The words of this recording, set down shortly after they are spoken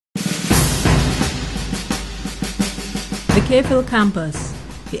The Cayfield campus,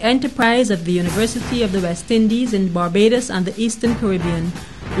 the enterprise of the University of the West Indies in Barbados and the Eastern Caribbean,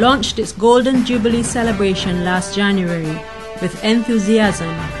 launched its Golden Jubilee celebration last January with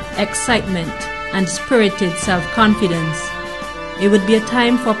enthusiasm, excitement, and spirited self-confidence. It would be a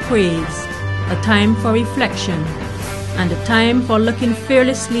time for praise, a time for reflection, and a time for looking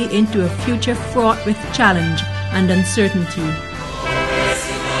fearlessly into a future fraught with challenge and uncertainty.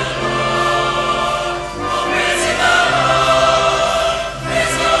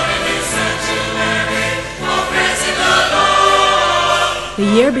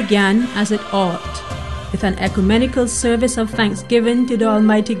 The year began as it ought, with an ecumenical service of thanksgiving to the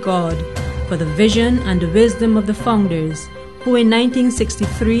Almighty God for the vision and the wisdom of the founders, who in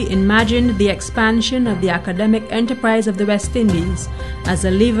 1963 imagined the expansion of the academic enterprise of the West Indies as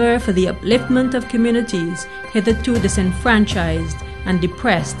a lever for the upliftment of communities hitherto disenfranchised and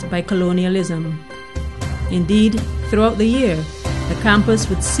depressed by colonialism. Indeed, throughout the year, the campus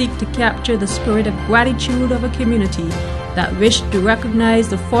would seek to capture the spirit of gratitude of a community that wished to recognize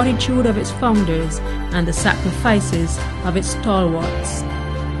the fortitude of its founders and the sacrifices of its stalwarts.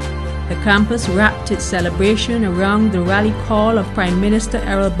 The campus wrapped its celebration around the rally call of Prime Minister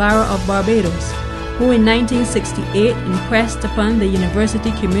Errol Barrow of Barbados, who in 1968 impressed upon the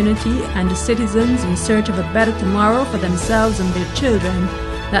university community and the citizens in search of a better tomorrow for themselves and their children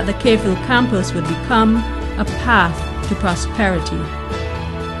that the Cayfield campus would become a path to prosperity.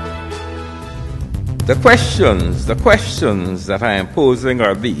 The questions that I am posing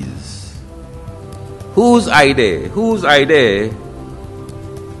are these. Whose idea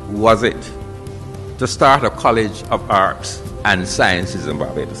was it to start a College of Arts and Sciences in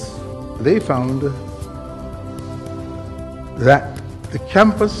Barbados? They found that the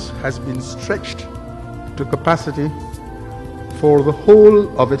campus has been stretched to capacity for the whole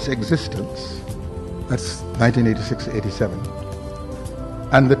of its existence. That's 1986-87.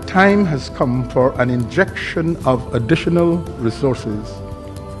 And the time has come for an injection of additional resources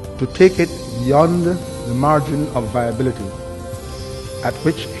to take it beyond the margin of viability at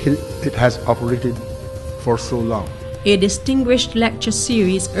which it has operated for so long. A distinguished lecture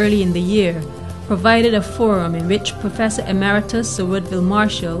series early in the year provided a forum in which Professor Emeritus Sir Woodville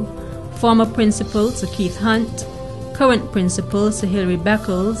Marshall, former Principal Sir Keith Hunt, current Principal Sir Hilary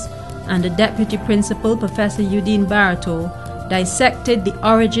Beckles, and the Deputy Principal Professor Eudine Barato dissected the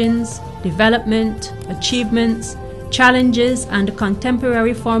origins, development, achievements, challenges, and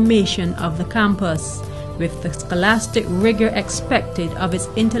contemporary formation of the campus, with the scholastic rigor expected of its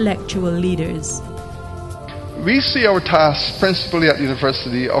intellectual leaders. We see our task principally at the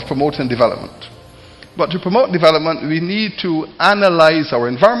university of promoting development. But to promote development, we need to analyze our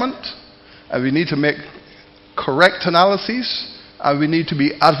environment, and we need to make correct analyses, and we need to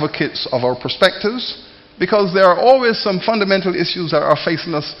be advocates of our perspectives, because there are always some fundamental issues that are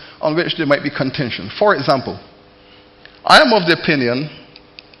facing us on which there might be contention. For example, I am of the opinion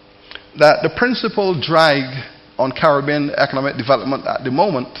that the principal drag on Caribbean economic development at the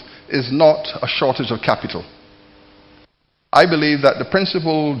moment is not a shortage of capital. I believe that the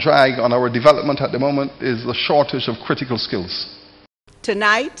principal drag on our development at the moment is the shortage of critical skills.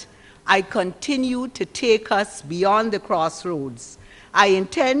 Tonight, I continue to take us beyond the crossroads. I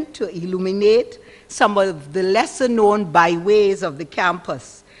intend to illuminate some of the lesser-known byways of the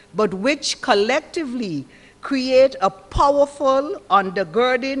campus, but which collectively create a powerful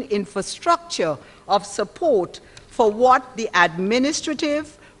undergirding infrastructure of support for what the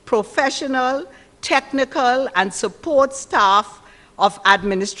administrative, professional, technical, and support staff of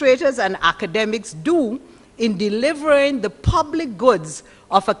administrators and academics do in delivering the public goods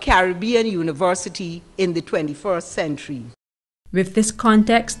of a Caribbean university in the 21st century. With this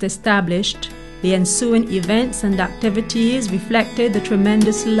context established, the ensuing events and activities reflected the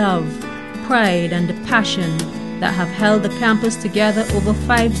tremendous love, pride, and the passion that have held the campus together over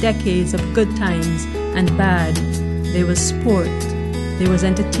 5 decades of good times and bad. There was sport, there was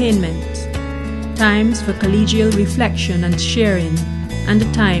entertainment, times for collegial reflection and sharing, and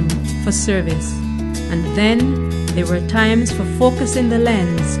a time for service. And then there were times for focusing the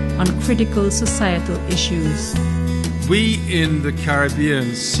lens on critical societal issues. We in the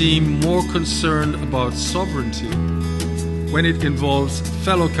Caribbean seem more concerned about sovereignty when it involves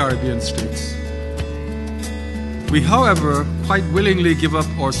fellow Caribbean states. We, however, quite willingly give up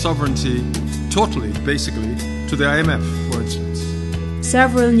our sovereignty totally, basically, to the IMF, for instance.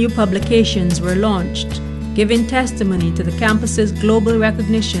 Several new publications were launched, giving testimony to the campus's global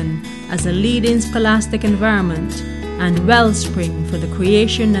recognition as a leading scholastic environment and wellspring for the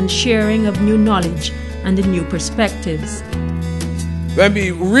creation and sharing of new knowledge and the new perspectives. When we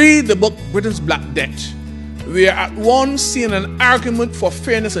read the book Britain's Black Debt, we are at once seeing an argument for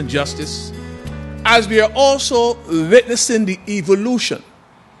fairness and justice, as we are also witnessing the evolution,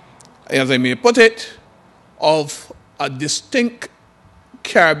 as I may put it, of a distinct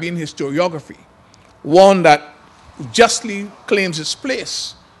Caribbean historiography, one that justly claims its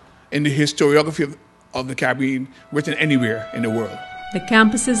place in the historiography of the Caribbean written anywhere in the world. The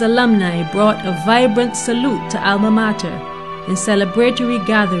campus's alumni brought a vibrant salute to Alma Mater in celebratory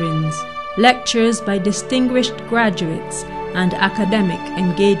gatherings, lectures by distinguished graduates, and academic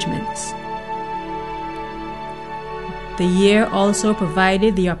engagements. The year also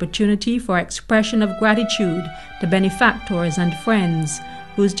provided the opportunity for expression of gratitude to benefactors and friends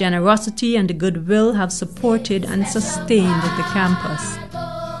whose generosity and goodwill have supported and sustained the campus.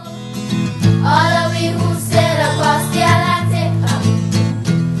 All of we who sailed across the Atlantic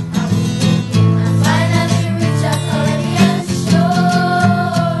and finally reached a Caribbean shore.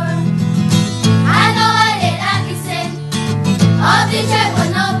 I know I did not listen. All the trip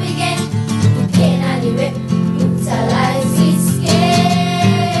will now begin. The pain and the rip utilize his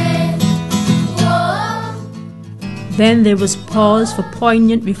skin. Whoa. Then there was pause for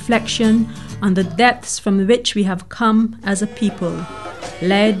poignant reflection on the depths from which we have come as a people,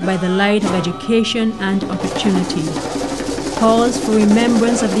 led by the light of education and opportunity. Pause for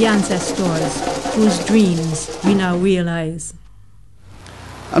remembrance of the ancestors whose dreams we now realize.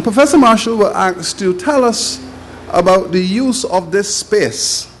 And Professor Marshall was asked to tell us about the use of this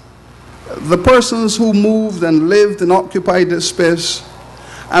space, the persons who moved and lived and occupied this space,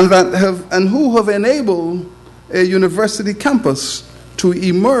 and who have enabled a university campus to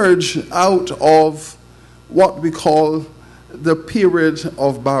emerge out of what we call the period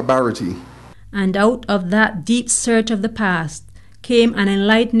of barbarity. And out of that deep search of the past came an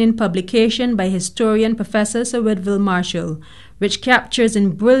enlightening publication by historian Professor Sir Woodville Marshall, which captures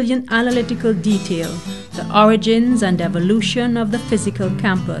in brilliant analytical detail the origins and evolution of the physical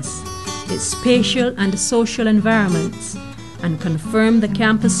campus, its spatial and social environments, and confirm the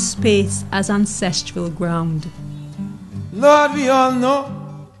campus space as ancestral ground. Lord, we all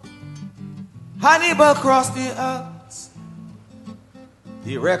know Hannibal crossed the Alps.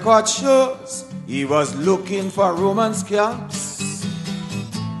 The record shows he was looking for Roman scalps.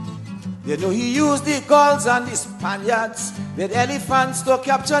 You know he used the Gauls and the Spaniards with elephants to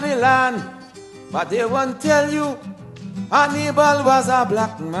capture the land, but they won't tell you Hannibal was a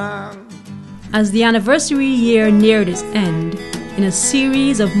black man. As the anniversary year neared its end, in a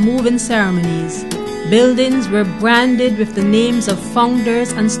series of moving ceremonies, buildings were branded with the names of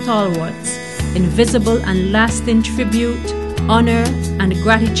founders and stalwarts, in visible and lasting tribute, honor, and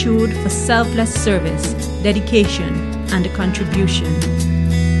gratitude for selfless service, dedication, and contribution.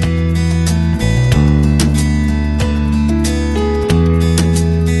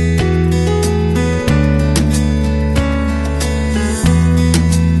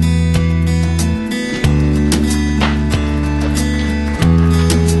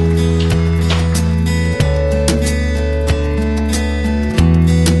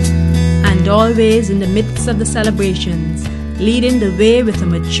 Always in the midst of the celebrations, leading the way with a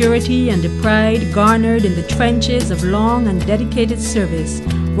maturity and a pride garnered in the trenches of long and dedicated service,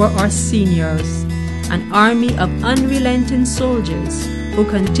 were our seniors, an army of unrelenting soldiers who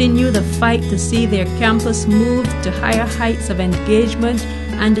continue the fight to see their campus move to higher heights of engagement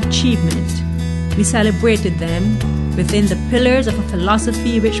and achievement. We celebrated them within the pillars of a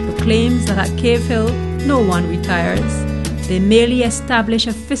philosophy which proclaims that at Cave Hill no one retires. They merely establish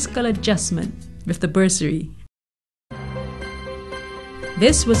a fiscal adjustment with the bursary.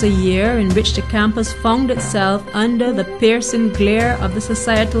 This was a year in which the campus found itself under the piercing glare of the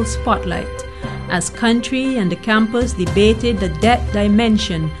societal spotlight, as country and the campus debated the depth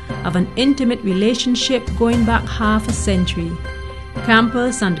dimension of an intimate relationship going back half a century.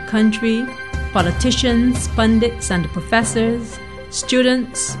 Campus and country, politicians, pundits and professors,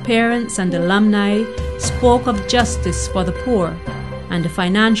 students, parents and alumni spoke of justice for the poor, and the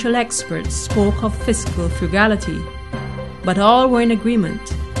financial experts spoke of fiscal frugality. But all were in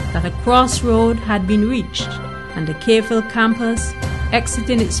agreement that a crossroad had been reached, and the Cave Hill campus,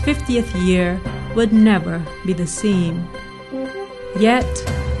 exiting its 50th year, would never be the same. Yet,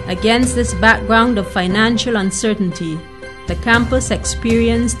 against this background of financial uncertainty, the campus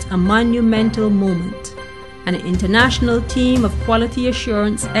experienced a monumental moment. An international team of quality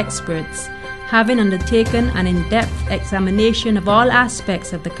assurance experts, having undertaken an in-depth examination of all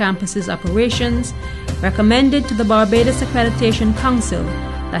aspects of the campus's operations, recommended to the Barbados Accreditation Council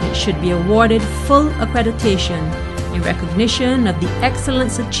that it should be awarded full accreditation in recognition of the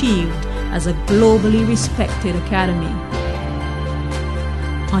excellence achieved as a globally respected academy.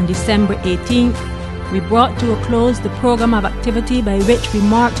 On December 18th, we brought to a close the program of activity by which we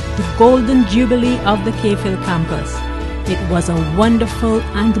marked the Golden Jubilee of the Cave-Hill campus. It was a wonderful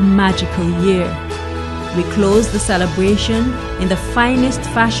and magical year. We closed the celebration in the finest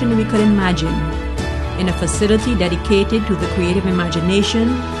fashion we could imagine, in a facility dedicated to the creative imagination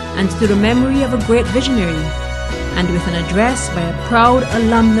and to the memory of a great visionary, and with an address by a proud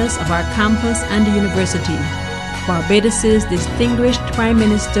alumnus of our campus and university, Barbados's distinguished Prime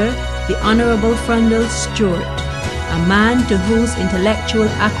Minister, the Honorable Frundle Stewart, a man to whose intellectual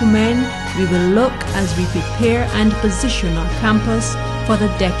acumen we will look as we prepare and position our campus for the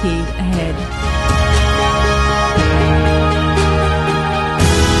decade ahead.